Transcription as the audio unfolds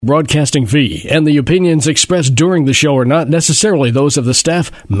Broadcasting fee and the opinions expressed during the show are not necessarily those of the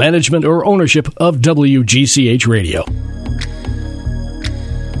staff, management, or ownership of WGCH Radio.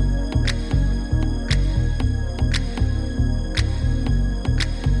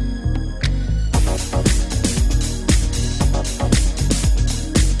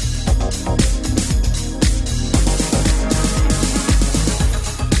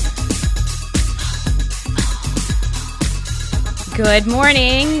 Good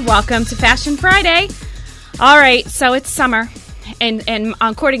morning. Welcome to Fashion Friday. All right, so it's summer, and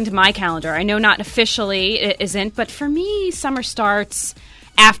according to my calendar, I know not officially it isn't, but for me, summer starts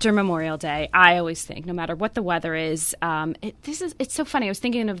after Memorial Day. I always think, no matter what the weather is, it's so funny. I was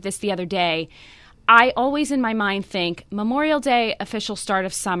thinking of this the other day. I always in my mind think Memorial Day, official start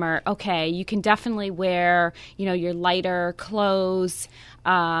of summer. Okay, you can definitely wear, your lighter clothes.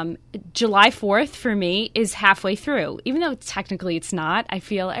 July 4th for me is halfway through, even though technically it's not. I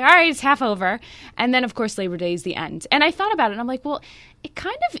feel like, all right, it's half over. And then, of course, Labor Day is the end. And I thought about it, and I'm like, well, it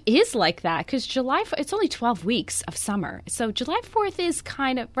kind of is like that because it's only 12 weeks of summer. So July 4th is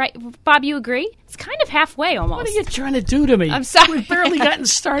kind of, right? Bob, you agree? It's kind of halfway almost. What are you trying to do to me? I'm sorry. We've barely gotten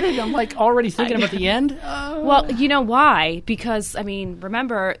started. I'm like already thinking about the end. Well, you know why? Because,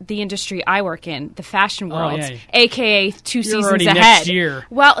 remember the industry I work in, the fashion world, a.k.a. 2 seasons already ahead. Next year.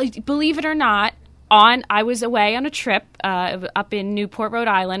 Well, believe it or not, I was away on a trip up in Newport, Rhode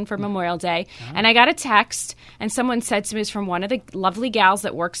Island for Memorial Day, and I got a text, and someone said to me, it was from one of the lovely gals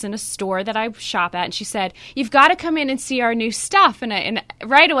that works in a store that I shop at, and she said, "You've got to come in and see our new stuff." And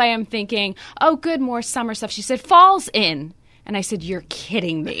right away I'm thinking, oh, good, more summer stuff. She said, "Fall's in." And I said, "You're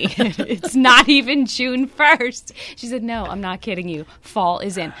kidding me. It's not even June 1st. She said, "No, I'm not kidding you. Fall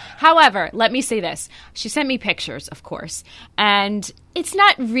is in." However, let me say this. She sent me pictures, of course. And it's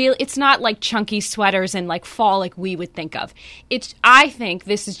not like chunky sweaters and like fall like we would think of. I think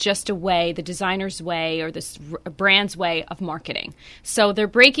this is just a way, the designer's way or this brand's way of marketing. So they're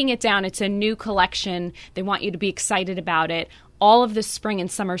breaking it down. It's a new collection. They want you to be excited about it. All of the spring and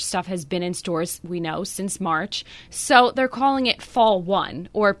summer stuff has been in stores, we know, since March. So they're calling it Fall 1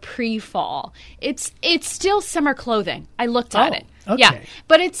 or pre-fall. It's still summer clothing. I looked at it. Okay. Yeah,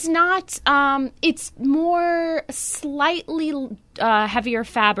 but it's not, it's more slightly heavier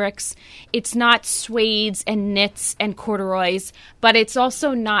fabrics. It's not suedes and knits and corduroys, but it's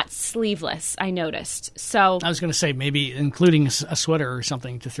also not sleeveless, I noticed. So I was going to say maybe including a sweater or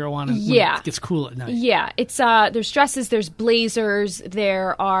something to throw on when it gets cool at night. Yeah, it's there's dresses, there's blazers,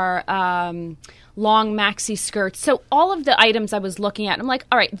 there are long maxi skirts. So all of the items I was looking at, I'm like,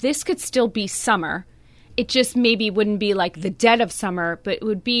 all right, this could still be summer. It just maybe wouldn't be like the dead of summer, but it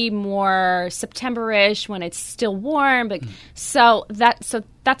would be more September-ish when it's still warm. But so that's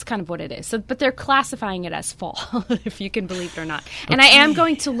kind of what it is. So, but they're classifying it as fall, if you can believe it or not. And I am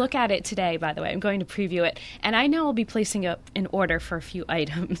going to look at it today, by the way. I'm going to preview it, and I know I'll be placing an order for a few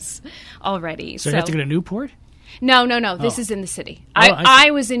items already. So you have to go to Newport? No. This is in the city.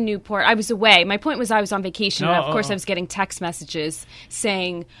 I was in Newport. I was away. My point was I was on vacation. And of course, I was getting text messages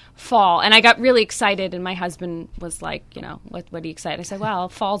saying fall. And I got really excited. And my husband was like, what are you excited? I said, well,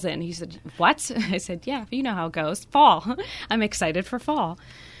 fall's in. He said, what? I said, yeah, you know how it goes. Fall. I'm excited for fall.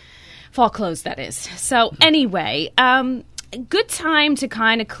 Fall clothes, that is. So anyway, good time to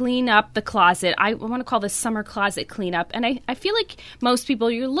kind of clean up the closet. I want to call this summer closet cleanup. And I feel like most people,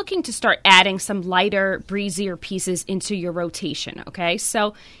 you're looking to start adding some lighter, breezier pieces into your rotation, okay?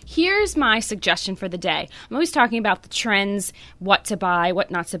 So here's my suggestion for the day. I'm always talking about the trends, what to buy, what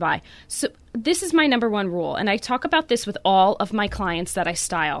not to buy. So this is my number one rule, and I talk about this with all of my clients that I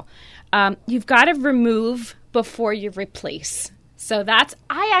style. You've got to remove before you replace. So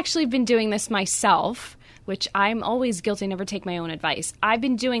I actually have been doing this myself, which I'm always guilty, never take my own advice. I've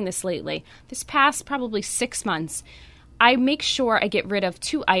been doing this lately. This past probably 6 months, I make sure I get rid of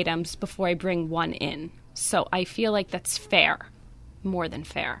 2 items before I bring one in. So I feel like that's fair, more than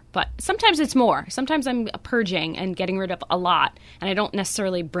fair. But sometimes it's more. Sometimes I'm purging and getting rid of a lot, and I don't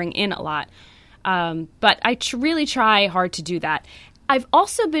necessarily bring in a lot. But I really try hard to do that. I've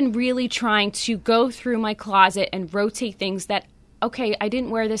also been really trying to go through my closet and rotate things that, okay, I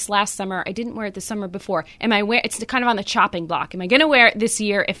didn't wear this last summer. I didn't wear it the summer before. It's kind of on the chopping block. Am I going to wear it this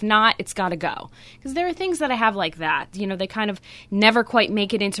year? If not, it's got to go. Because there are things that I have like that. They kind of never quite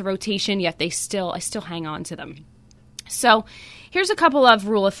make it into rotation, yet I still hang on to them. So here's a couple of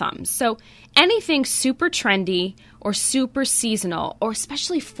rule of thumbs. So anything super trendy or super seasonal, or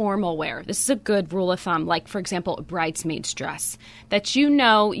especially formal wear. This is a good rule of thumb, like, for example, a bridesmaid's dress that you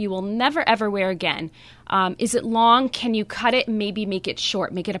know you will never, ever wear again. Is it long? Can you cut it and maybe make it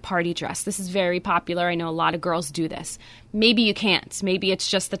short, make it a party dress? This is very popular. I know a lot of girls do this. Maybe you can't. Maybe it's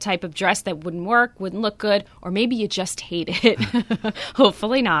just the type of dress that wouldn't work, wouldn't look good, or maybe you just hate it.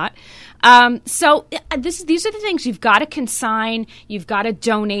 Hopefully not. So these are the things you've got to consign, you've got to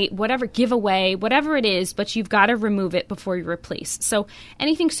donate, whatever, give away, whatever it is, but you've got to remove it before you replace. So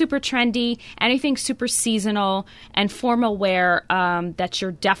anything super trendy, anything super seasonal, and formal wear that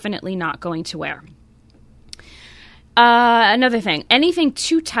you're definitely not going to wear. Another thing, anything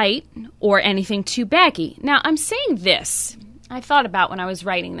too tight or anything too baggy. Now, I'm saying this, I thought about when I was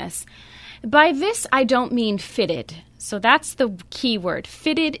writing this. By this, I don't mean fitted. So that's the key word.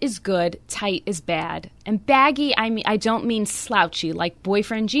 Fitted is good, tight is bad. And baggy, I don't mean slouchy. Like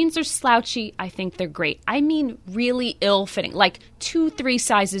boyfriend jeans are slouchy, I think they're great. I mean really ill-fitting, like 2-3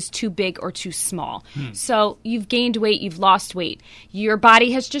 sizes too big or too small. So you've gained weight, you've lost weight. Your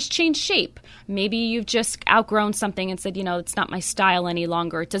body has just changed shape. Maybe you've just outgrown something and said, it's not my style any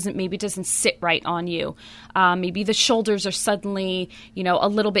longer. Maybe it doesn't sit right on you. Maybe the shoulders are suddenly, a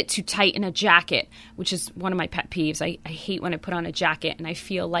little bit too tight in a jacket, which is one of my pet peeves. I hate when I put on a jacket and I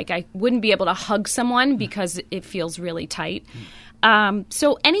feel like I wouldn't be able to hug someone because it feels really tight.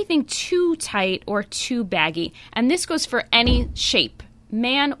 So anything too tight or too baggy. And this goes for any shape.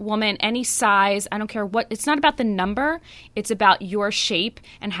 Man, woman, any size, I don't care what. It's not about the number. It's about your shape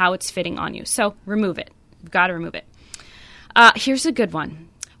and how it's fitting on you. So remove it. You've got to remove it. Here's a good one.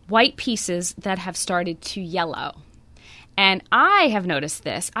 White pieces that have started to yellow. And I have noticed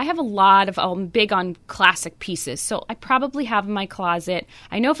this. I have a lot of, I'm big on classic pieces. So I probably have in my closet,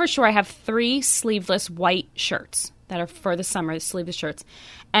 I know for sure I have 3 sleeveless white shirts that are for the summer, the sleeveless shirts.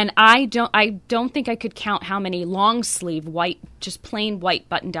 And I don't think I could count how many long sleeve white, just plain white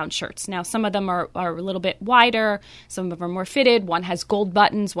button down shirts. Now, some of them are a little bit wider. Some of them are more fitted. One has gold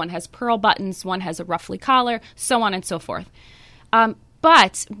buttons. One has pearl buttons. One has a ruffly collar, so on and so forth.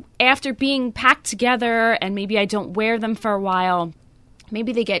 But after being packed together and maybe I don't wear them for a while,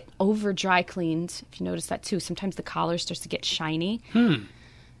 maybe they get over dry cleaned. If you notice that too, sometimes the collar starts to get shiny.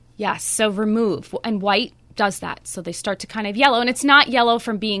 Yes, so remove. And white does that. So they start to kind of yellow. And it's not yellow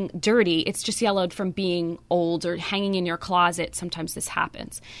from being dirty. It's just yellowed from being old or hanging in your closet. Sometimes this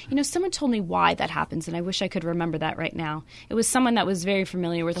happens. Someone told me why that happens, and I wish I could remember that right now. It was someone that was very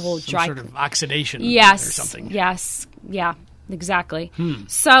familiar with the whole dry... Some sort of oxidation or something. Yes. Yeah, exactly.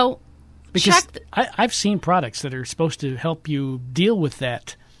 So because I've seen products that are supposed to help you deal with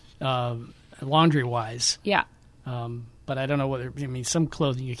that laundry-wise. Yeah. But I don't know whether, some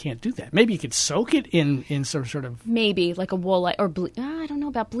clothing you can't do that. Maybe you could soak it in some sort of... Maybe, like a wool or I don't know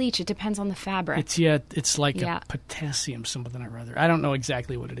about bleach. It depends on the fabric. It's like a potassium something or other. I don't know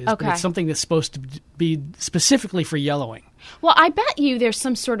exactly what it is, but it's something that's supposed to be specifically for yellowing. Well, I bet you there's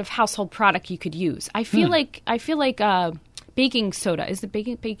some sort of household product you could use. I feel like baking soda. Is it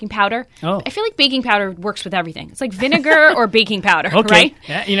baking powder? Oh. I feel like baking powder works with everything. It's like vinegar or baking powder, okay. Right?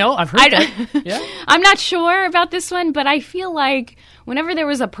 Yeah, I've heard that. Yeah. I'm not sure about this one, but I feel like whenever there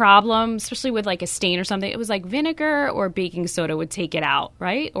was a problem, especially with like a stain or something, it was like vinegar or baking soda would take it out,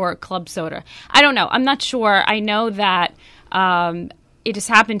 right? Or club soda. I don't know. I'm not sure. I know that it just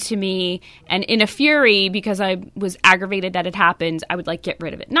happened to me, and in a fury, because I was aggravated that it happened, I would get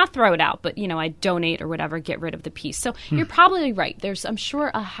rid of it. Not throw it out, but I'd donate or whatever, get rid of the piece. So you're probably right. There's, I'm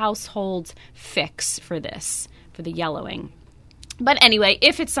sure, a household fix for this, for the yellowing. But anyway,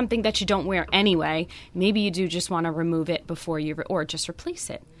 if it's something that you don't wear anyway, maybe you do just want to remove it before or just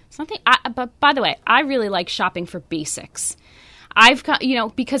replace it. But by the way, I really like shopping for basics. I've got,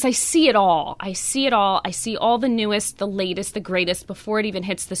 because I see it all. I see all the newest, the latest, the greatest before it even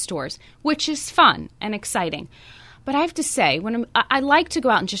hits the stores, which is fun and exciting. But I have to say, I like to go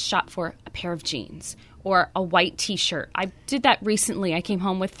out and just shop for a pair of jeans or a white T-shirt. I did that recently. I came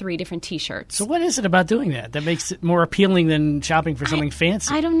home with 3 different T-shirts. So what is it about doing that makes it more appealing than shopping for something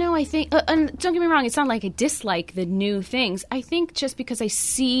fancy? I don't know. I think, and don't get me wrong, it's not like I dislike the new things. I think just because I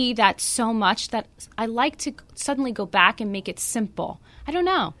see that so much that I like to suddenly go back and make it simple. I don't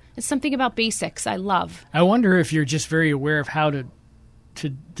know. It's something about basics I love. I wonder if you're just very aware of how to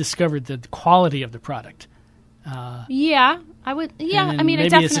discover the quality of the product. Yeah, I would. Yeah, maybe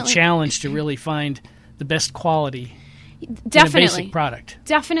definitely. It's a challenge to really find the best quality definitely in a basic product.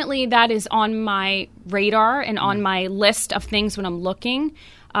 Definitely, that is on my radar and on my list of things when I'm looking.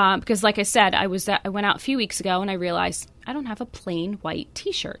 Because, like I said, I went out a few weeks ago and I realized I don't have a plain white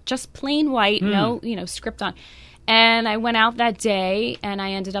T-shirt, just plain white, no script on. And I went out that day, and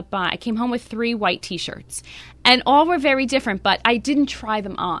I ended up I came home with 3 white T-shirts. And all were very different, but I didn't try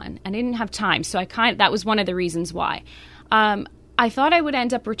them on. I didn't have time, so that was one of the reasons why. I thought I would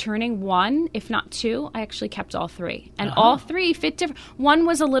end up returning 1, if not 2. I actually kept all 3. And all 3 fit different. One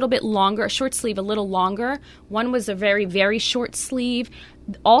was a little bit longer, a short sleeve, a little longer. One was a very, very short sleeve.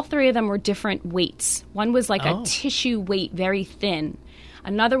 All 3 of them were different weights. One was like a tissue weight, very thin.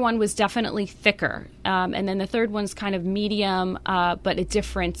 Another one was definitely thicker. And then the third one's kind of medium, but a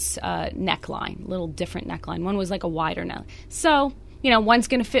different neckline, a little different neckline. One was like a wider neck. So, one's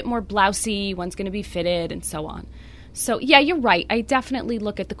going to fit more blousey, one's going to be fitted, and so on. So, yeah, you're right. I definitely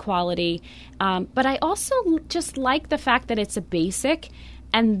look at the quality. But I also just like the fact that it's a basic,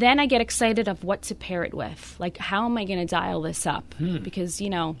 and then I get excited of what to pair it with. Like, how am I going to dial this up? Because,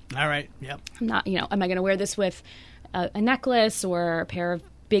 All right, yep. I'm not, am I going to wear this with a necklace or a pair of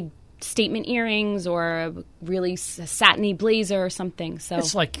big statement earrings or a really satiny blazer or something? So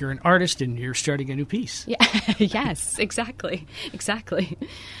it's like you're an artist and you're starting a new piece. Yeah. Yes, exactly.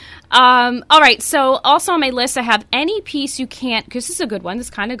 All right, so also on my list I have any piece you can't, because this is a good one, this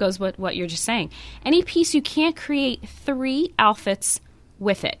kind of goes with what you're just saying, any piece you can't create 3 outfits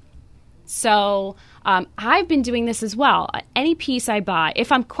with it. So I've been doing this as well. Any piece I buy,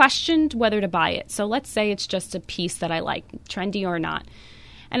 if I'm questioned whether to buy it, so let's say it's just a piece that I like, trendy or not,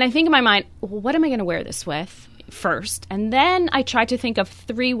 and I think in my mind, well, what am I going to wear this with first? And then I try to think of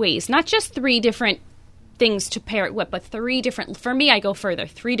 3 ways, not just 3 different things to pair it with, but 3 different, for me, I go further,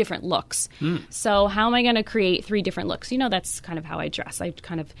 3 different looks. So how am I going to create 3 different looks? That's kind of how I dress. I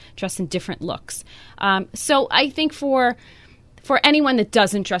kind of dress in different looks. So I think for anyone that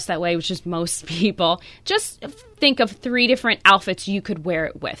doesn't dress that way, which is most people, just think of 3 different outfits you could wear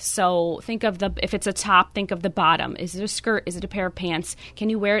it with. So think of if it's a top, think of the bottom. Is it a skirt? Is it a pair of pants?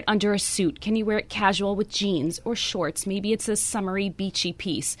 Can you wear it under a suit? Can you wear it casual with jeans or shorts? Maybe it's a summery, beachy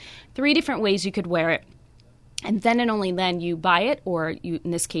piece. 3 different ways you could wear it. And then and only then you buy it, or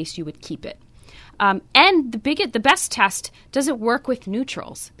in this case, you would keep it. And the best test, does it work with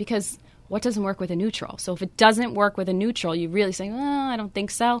neutrals? Because what doesn't work with a neutral? So if it doesn't work with a neutral, you really say, I don't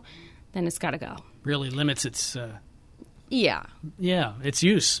think so, then it's got to go. Really limits its... Yeah, its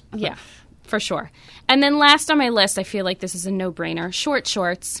use. Yeah, for sure. And then last on my list, I feel like this is a no-brainer, short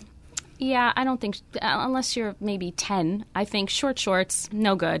shorts. Yeah, I don't think, unless you're maybe 10, I think short shorts,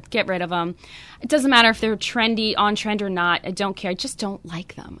 no good. Get rid of them. It doesn't matter if they're trendy, on trend or not. I don't care. I just don't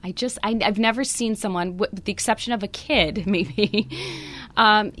like them. I've never seen someone, with the exception of a kid, maybe.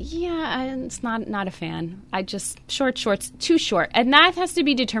 It's not a fan. Short shorts, too short. And that has to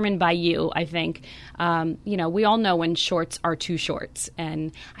be determined by you, I think. We all know when shorts are too shorts.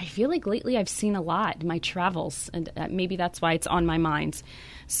 And I feel like lately I've seen a lot in my travels, and maybe that's why it's on my mind.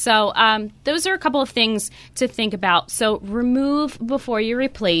 So those are a couple of things to think about. So remove before you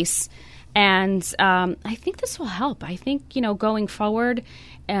replace. And I think this will help. I think, going forward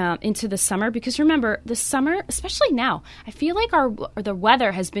into the summer, because remember, the summer, especially now, I feel like the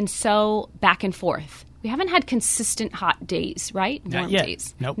weather has been so back and forth. We haven't had consistent hot days, right? Not yet.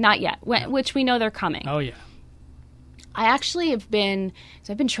 Days. Nope. Not yet, which we know they're coming. Oh, yeah. I actually I've been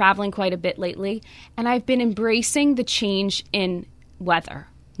traveling quite a bit lately, and I've been embracing the change in weather.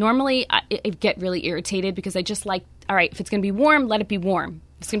 Normally, I get really irritated because I just like, all right, if it's going to be warm, let it be warm.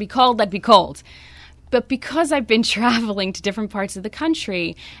 If it's going to be cold, let it be cold. But because I've been traveling to different parts of the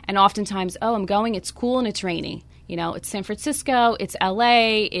country, and oftentimes, it's cool and it's rainy. It's San Francisco, it's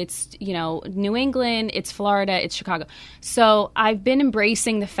LA, it's, New England, it's Florida, it's Chicago. So I've been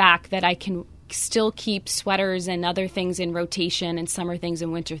embracing the fact that I can still keep sweaters and other things in rotation and summer things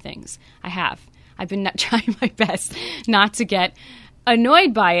and winter things. I've been trying my best not to get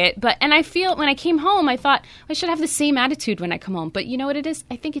annoyed by it, and I feel when I came home, I thought I should have the same attitude when I come home. But you know what it is?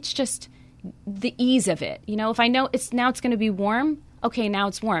 I think it's just the ease of it. If I know it's going to be warm, okay, now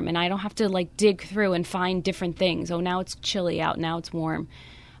it's warm, and I don't have to dig through and find different things. Oh, now it's chilly out, now it's warm.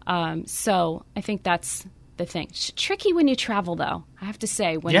 So I think that's the thing. Tricky when you travel, though. I have to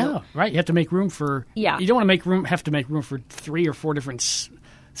say, right. You have to make room for. Yeah. You don't want to have to make room for 3 or 4 different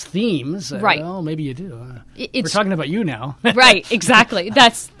themes. Right. Well, maybe you do. We're talking about you now. Right, exactly.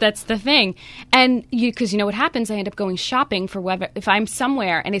 That's the thing. And because what happens, I end up going shopping for weather. If I'm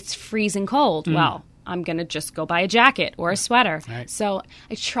somewhere and it's freezing cold, well, I'm going to just go buy a jacket or a sweater. Right. So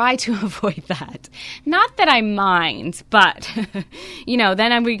I try to avoid that. Not that I mind, but,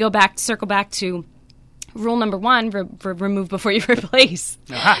 then we circle back to rule number 1, remove before you replace.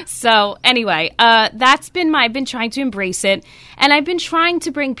 Uh-huh. So anyway, I've been trying to embrace it. And I've been trying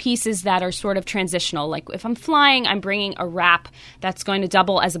to bring pieces that are sort of transitional. Like if I'm flying, I'm bringing a wrap that's going to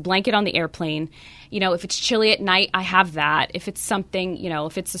double as a blanket on the airplane. if it's chilly at night, I have that. If it's something,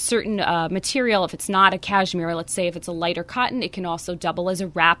 if it's a certain material, if it's not a cashmere, let's say if it's a lighter cotton, it can also double as a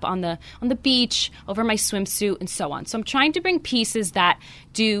wrap on the beach, over my swimsuit, and so on. So I'm trying to bring pieces that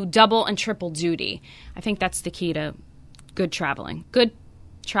do double and triple duty. I think that's the key to good traveling, good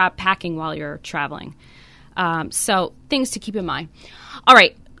packing while you're traveling. So things to keep in mind. All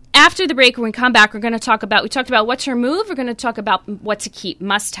right. After the break, when we come back, we talked about what to remove. We're going to talk about what to keep,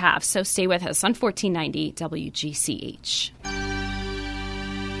 must have. So stay with us on 1490 WGCH.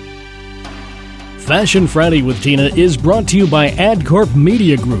 Fashion Friday with Tina is brought to you by AdCorp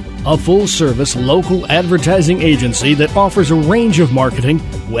Media Group, a full-service local advertising agency that offers a range of marketing,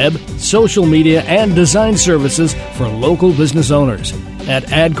 web, social media, and design services for local business owners. At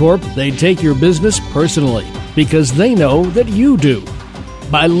AdCorp, they take your business personally because they know that you do.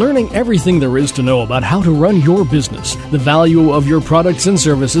 By learning everything there is to know about how to run your business, the value of your products and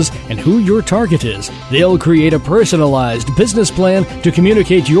services, and who your target is, they'll create a personalized business plan to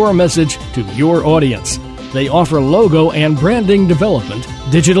communicate your message to your audience. They offer logo and branding development,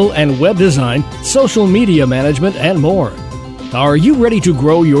 digital and web design, social media management, and more. Are you ready to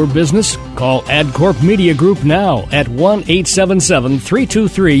grow your business? Call AdCorp Media Group now at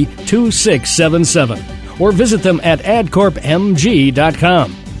 1-877-323-2677. Or visit them at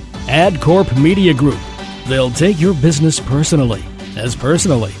adcorpmg.com. AdCorp Media Group. They'll take your business personally as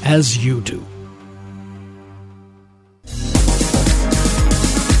you do.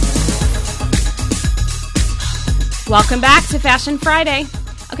 Welcome back to Fashion Friday.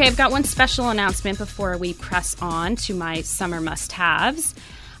 Okay, I've got one special announcement before we press on to my summer must-haves.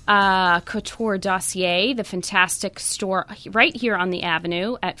 Couture Dossier, the fantastic store right here on the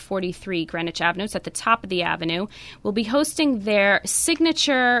Avenue at 43 Greenwich Avenue. It's at the top of the Avenue. Will be hosting their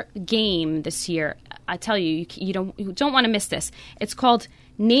signature game this year. I tell you, you don't want to miss this. It's called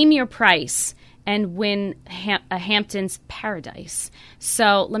Name Your Price and Win a Hamptons Paradise.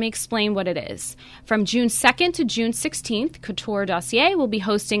 So let me explain what it is. From June 2nd to June 16th, Couture Dossier will be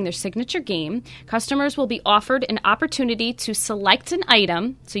hosting their signature game. Customers will be offered an opportunity to select an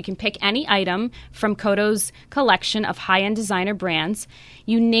item, so you can pick any item from Coto's collection of high-end designer brands.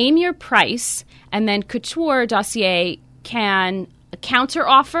 You name your price, and then Couture Dossier can counter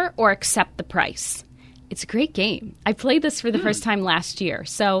offer or accept the price. It's a great game. I played this for the first time last year.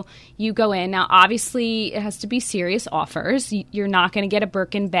 So you go in. Now, obviously, it has to be serious offers. You're not going to get a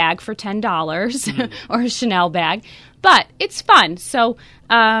Birkin bag for $10 or a Chanel bag. But it's fun. So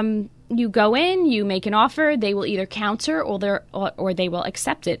you go in, you make an offer. They will either counter or they will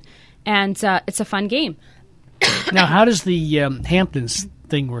accept it. And it's a fun game. Now, how does the Hamptons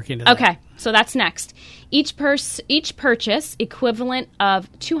thing work into that? Okay, so that's next. Each purchase equivalent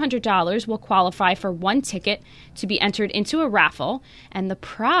of $200 will qualify for one ticket to be entered into a raffle, and the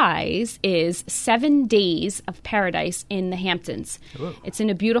prize is 7 days of paradise in the Hamptons. Whoa. It's in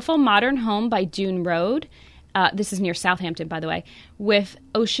a beautiful modern home by Dune Road. This is near Southampton, by the way, with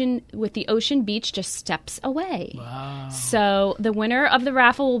the ocean beach just steps away. Wow. So the winner of the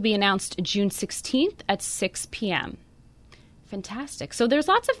raffle will be announced June 16th at 6 p.m. Fantastic. So there's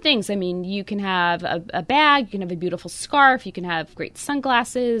lots of things. I mean, you can have a bag, you can have a beautiful scarf, you can have great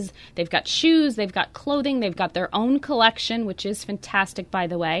sunglasses. They've got shoes, they've got clothing, they've got their own collection, which is fantastic, by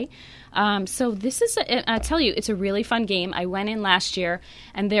the way. So this is, I tell you, it's a really fun game. I went in last year,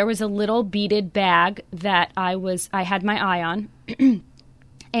 and there was a little beaded bag that I had my eye on,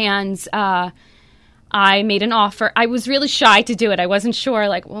 and I made an offer. I was really shy to do it. I wasn't sure,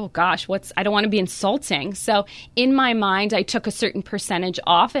 like, oh gosh, I don't want to be insulting. So in my mind, I took a certain percentage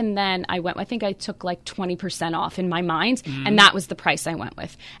off, and then I think I took like 20% off in my mind, and that was the price I went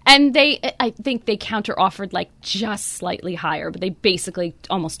with. And I think they counter offered like just slightly higher, but they basically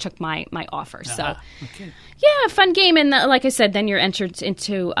almost took my offer. So okay. Yeah, fun game. And like I said, then you're entered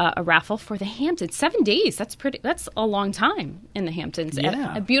into a raffle for the Hamptons. 7 days. That's a long time in the Hamptons.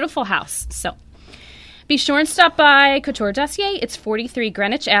 Yeah. A beautiful house. So be sure and stop by Couture Dossier. It's 43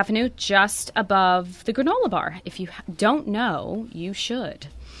 Greenwich Avenue, just above the granola bar. If you don't know, you should.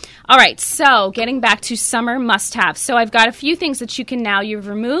 All right, so getting back to summer must-have. So I've got a few things that you've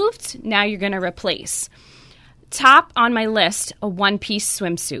removed, now you're going to replace. Top on my list, a one-piece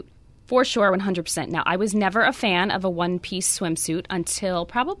swimsuit. For sure, 100%. Now, I was never a fan of a one-piece swimsuit until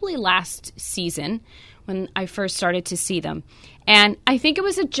probably last season when I first started to see them. And I think it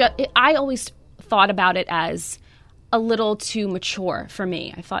was I always thought about it as a little too mature for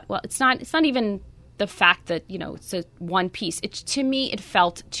me. I thought, well, it's not even the fact that, it's a one piece. To me, it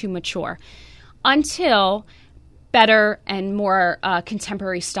felt too mature until better and more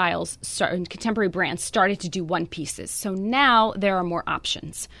contemporary contemporary brands started to do one pieces. So now there are more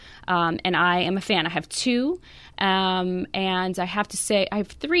options. And I am a fan. I have 2. And I have to say, I have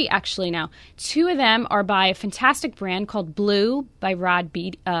 3 actually now. 2 of them are by a fantastic brand called Bleu by Rod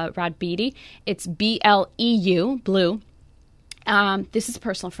Beatty. It's BLEU, Bleu. This is a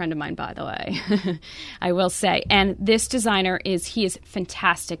personal friend of mine, by the way, I will say. And this designer he is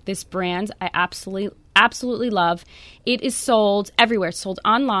fantastic. This brand I absolutely love. It is sold everywhere. It's sold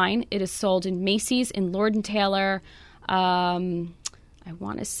online. It is sold in Macy's, in Lord & Taylor. I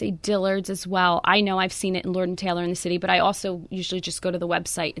want to say Dillard's as well. I know I've seen it in Lord & Taylor in the city, but I also usually just go to the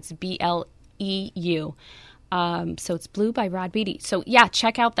website. It's BLEU. So it's Bleu by Rod Beatty. So yeah,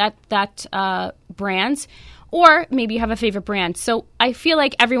 check out that brand. Or maybe you have a favorite brand. So I feel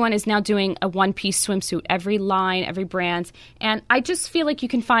like everyone is now doing a one-piece swimsuit, every line, every brand. And I just feel like you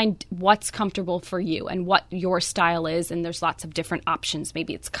can find what's comfortable for you and what your style is. And there's lots of different options.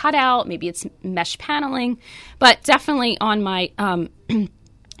 Maybe it's cutout, maybe it's mesh paneling. But definitely on my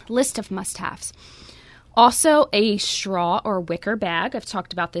list of must-haves. Also, a straw or wicker bag. I've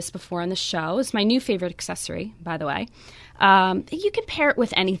talked about this before on the show. It's my new favorite accessory, by the way. You can pair it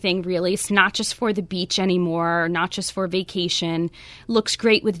with anything, really. It's not just for the beach anymore, not just for vacation. Looks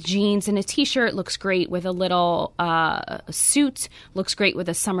great with jeans and a T-shirt. Looks great with a little suit. Looks great with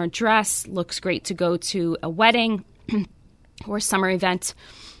a summer dress. Looks great to go to a wedding or a summer event.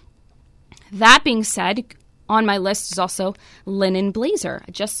 That being said, on my list is also linen blazer.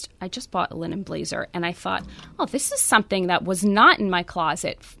 I just bought a linen blazer, and I thought, oh, this is something that was not in my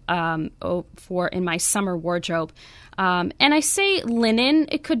closet in my summer wardrobe. And I say linen,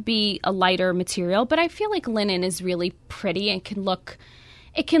 it could be a lighter material, but I feel like linen is really pretty and can look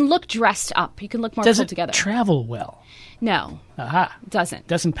dressed up. You can look more pulled together. Does it travel well? No. Aha. Doesn't.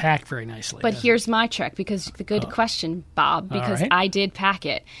 Doesn't pack very nicely. But here's my trick, because the good question, Bob, because I did pack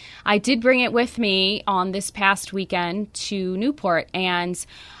it. I did bring it with me on this past weekend to Newport, and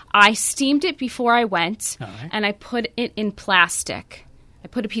I steamed it before I went, and I put it in plastic. I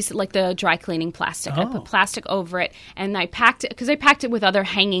put a piece of, like, the dry cleaning plastic. I put plastic over it, and I packed it, because I packed it with other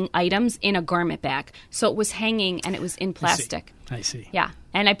hanging items in a garment bag. So it was hanging, and it was in plastic. I see. Yeah.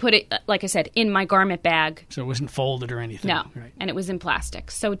 And I put it, like I said, in my garment bag. So it wasn't folded or anything? No. Right. And it was in plastic.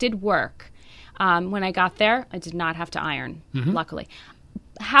 So it did work. When I got there, I did not have to iron, luckily.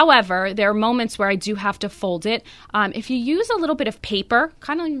 However, there are moments where I do have to fold it. If you use a little bit of paper,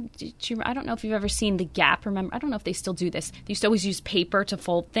 kind of, I don't know if you've ever seen The Gap. Remember, I don't know if they still do this. They used to always use paper to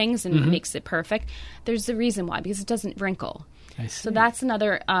fold things, and it makes it perfect. There's a reason why, because it doesn't wrinkle. I see. So that's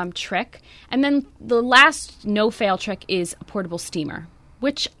another trick. And then the last no-fail trick is a portable steamer,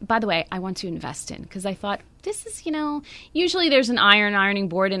 which, by the way, I want to invest in, because I thought, this is, usually there's an ironing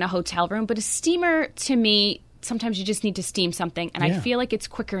board in a hotel room, but a steamer, to me, sometimes you just need to steam something, and I feel like it's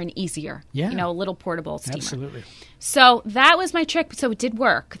quicker and easier. Yeah. A little portable steamer. Absolutely. So that was my trick. So it did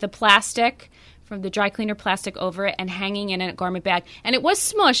work. The plastic, from the dry cleaner plastic over it, and hanging in a garment bag. And it was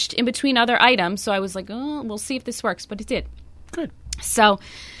smushed in between other items, so I was like, oh, we'll see if this works. But it did. Good. So,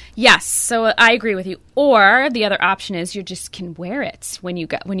 yes. So I agree with you. Or the other option is you just can wear it when you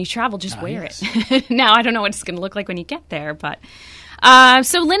travel. Just wear it. Now, I don't know what it's going to look like when you get there, but...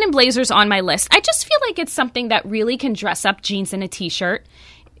 So linen blazers on my list. I just feel like it's something that really can dress up jeans and a T-shirt.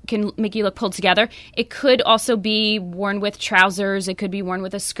 Can make you look pulled together. It could also be worn with trousers. It could be worn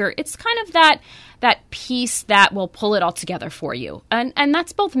with a skirt. It's kind of that piece that will pull it all together for you. And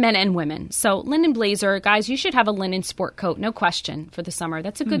that's both men and women. So linen blazer, guys, you should have a linen sport coat, no question, for the summer.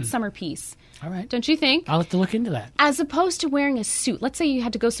 That's a good summer piece. All right. Don't you think? I'll have to look into that. As opposed to wearing a suit. Let's say you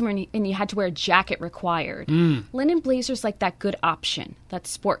had to go somewhere and you had to wear a jacket required. Linen blazer's like that good option, that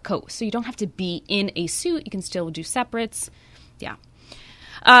sport coat. So you don't have to be in a suit. You can still do separates. Yeah.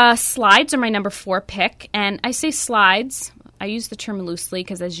 Slides are my number 4 pick. And I say slides. I use the term loosely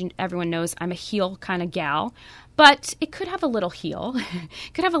because, as everyone knows, I'm a heel kind of gal. But it could have a little heel.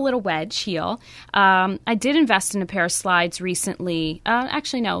 It could have a little wedge heel. I did invest in a pair of slides recently.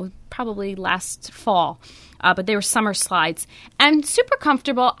 Actually, no, probably last fall. But they were summer slides. And super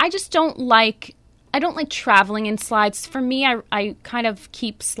comfortable. I just don't like traveling in slides. For me, I kind of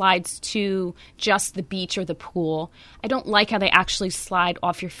keep slides to just the beach or the pool. I don't like how they actually slide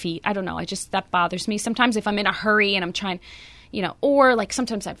off your feet. I don't know. That bothers me. Sometimes if I'm in a hurry and I'm trying, or like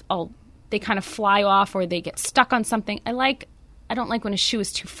sometimes they kind of fly off or they get stuck on something. I don't like when a shoe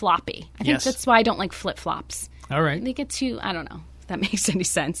is too floppy. I think that's why I don't like flip-flops. All right. They get too, I don't know if that makes any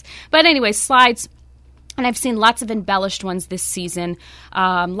sense. But anyway, slides, And I've seen lots of embellished ones this season,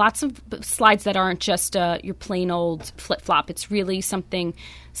 lots of slides that aren't just your plain old flip-flop. It's really something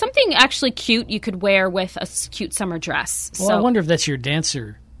actually cute you could wear with a cute summer dress. Well, so, I wonder if that's your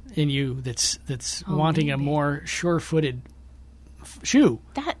dancer in you that's wanting maybe a more sure-footed shoe.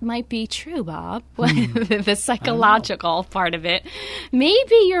 That might be true, Bob. The psychological part of it.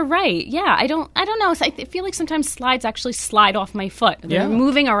 Maybe you're right. Yeah, I don't know. I feel like sometimes slides actually slide off my foot. They're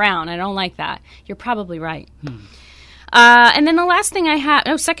moving around. I don't like that. You're probably right. And then the last thing I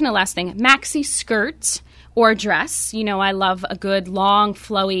have, second to last thing, maxi skirt or dress. You know, I love a good long,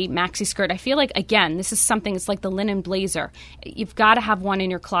 flowy maxi skirt. I feel like, again, this is something, it's like the linen blazer. You've got to have one in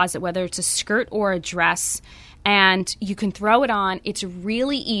your closet, whether it's a skirt or a dress. And you can throw it on. It's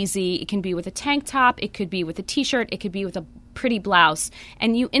really easy. It can be with a tank top. It could be with a T-shirt. It could be with a pretty blouse.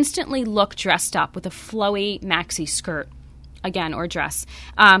 And you instantly look dressed up with a flowy maxi skirt, again, or dress.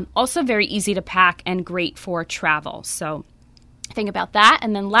 Also very easy to pack and great for travel. So think about that.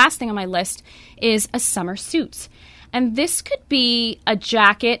 And then last thing on my list is a summer suit. And this could be a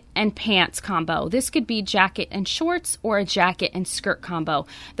jacket and pants combo. This could be jacket and shorts or a jacket and skirt combo.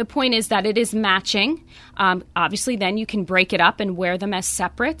 The point is that it is matching. Obviously, then you can break it up and wear them as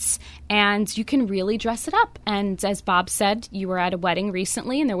separates, and you can really dress it up. And as Bob said, you were at a wedding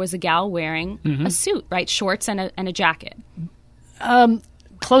recently, and there was a gal wearing a suit, right? Shorts and a jacket.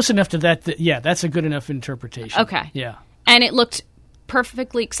 Close enough to that, that's a good enough interpretation. Okay. Yeah. And it looked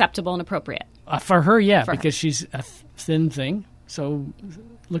perfectly acceptable and appropriate. For her, because she's a thin thing, so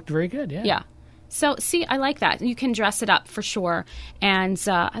looked very good, Yeah. So, see, I like that. You can dress it up for sure. And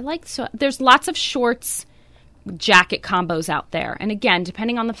there's lots of shorts jacket combos out there. And again,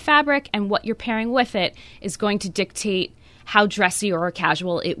 depending on the fabric and what you're pairing with it is going to dictate how dressy or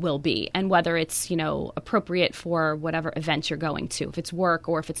casual it will be and whether it's, appropriate for whatever event you're going to. If it's work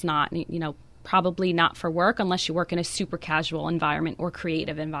or if it's not, probably not for work unless you work in a super casual environment or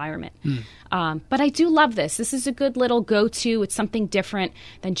creative environment. But I do love this. This is a good little go-to. It's something different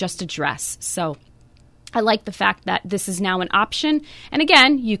than just a dress. So I like the fact that this is now an option. And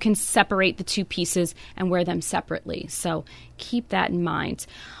again, you can separate the two pieces and wear them separately. So keep that in mind.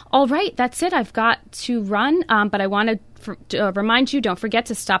 All right, that's it. I've got to run, but I want to remind you, don't forget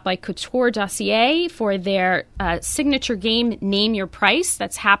to stop by Couture.ca for their signature game, Name Your Price,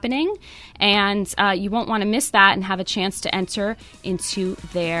 that's happening. And you won't want to miss that and have a chance to enter into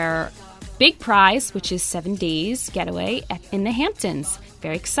their big prize, which is 7 days getaway in the Hamptons.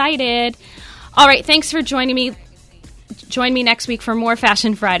 Very excited. All right, thanks for joining me. Join me next week for more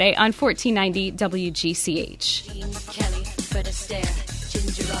Fashion Friday on 1490 WGCH. Kelly, Fred Astaire,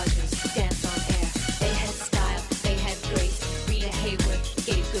 Ginger Rogers, dance on air. They had style, they had grace. Rita Hayworth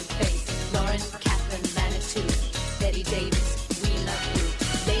gave good face. Lauren, Catherine, Manitou, Betty Davis, we love you.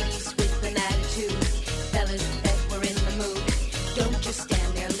 Ladies with an attitude, fellas that were in the mood. Don't just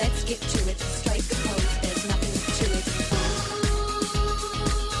stand there, let's get to it. Strike a pose, there's nothing to it.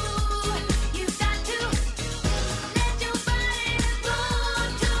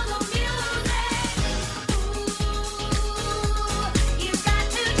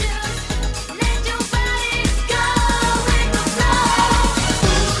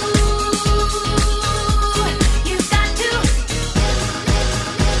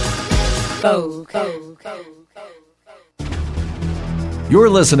 You're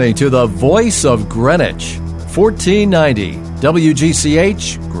listening to the Voice of Greenwich, 1490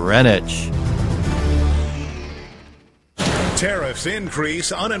 WGCH Greenwich. Tariffs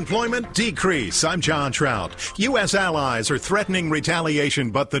increase, unemployment decrease. I'm John Trout. U.S. allies are threatening retaliation,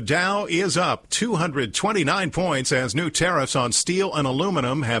 but the Dow is up 229 points as new tariffs on steel and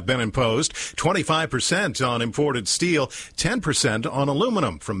aluminum have been imposed. 25% on imported steel, 10% on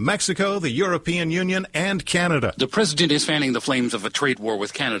aluminum from Mexico, the European Union, and Canada. The president is fanning the flames of a trade war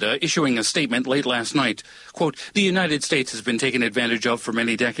with Canada, issuing a statement late last night. Quote, the United States has been taken advantage of for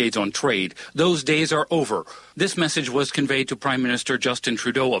many decades on trade. Those days are over. This message was conveyed to Prime Minister Justin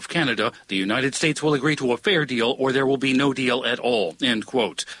Trudeau of Canada. The United States will agree to a fair deal or there will be no deal at all, end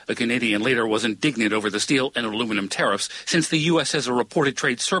quote. The Canadian leader was indignant over the steel and aluminum tariffs since the U.S. has a reported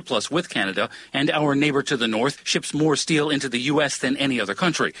trade surplus with Canada and our neighbor to the north ships more steel into the U.S. than any other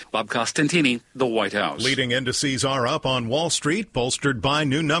country. Bob Costantini, the White House. Leading indices are up on Wall Street, bolstered by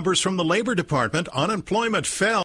new numbers from the Labor Department. Unemployment fell.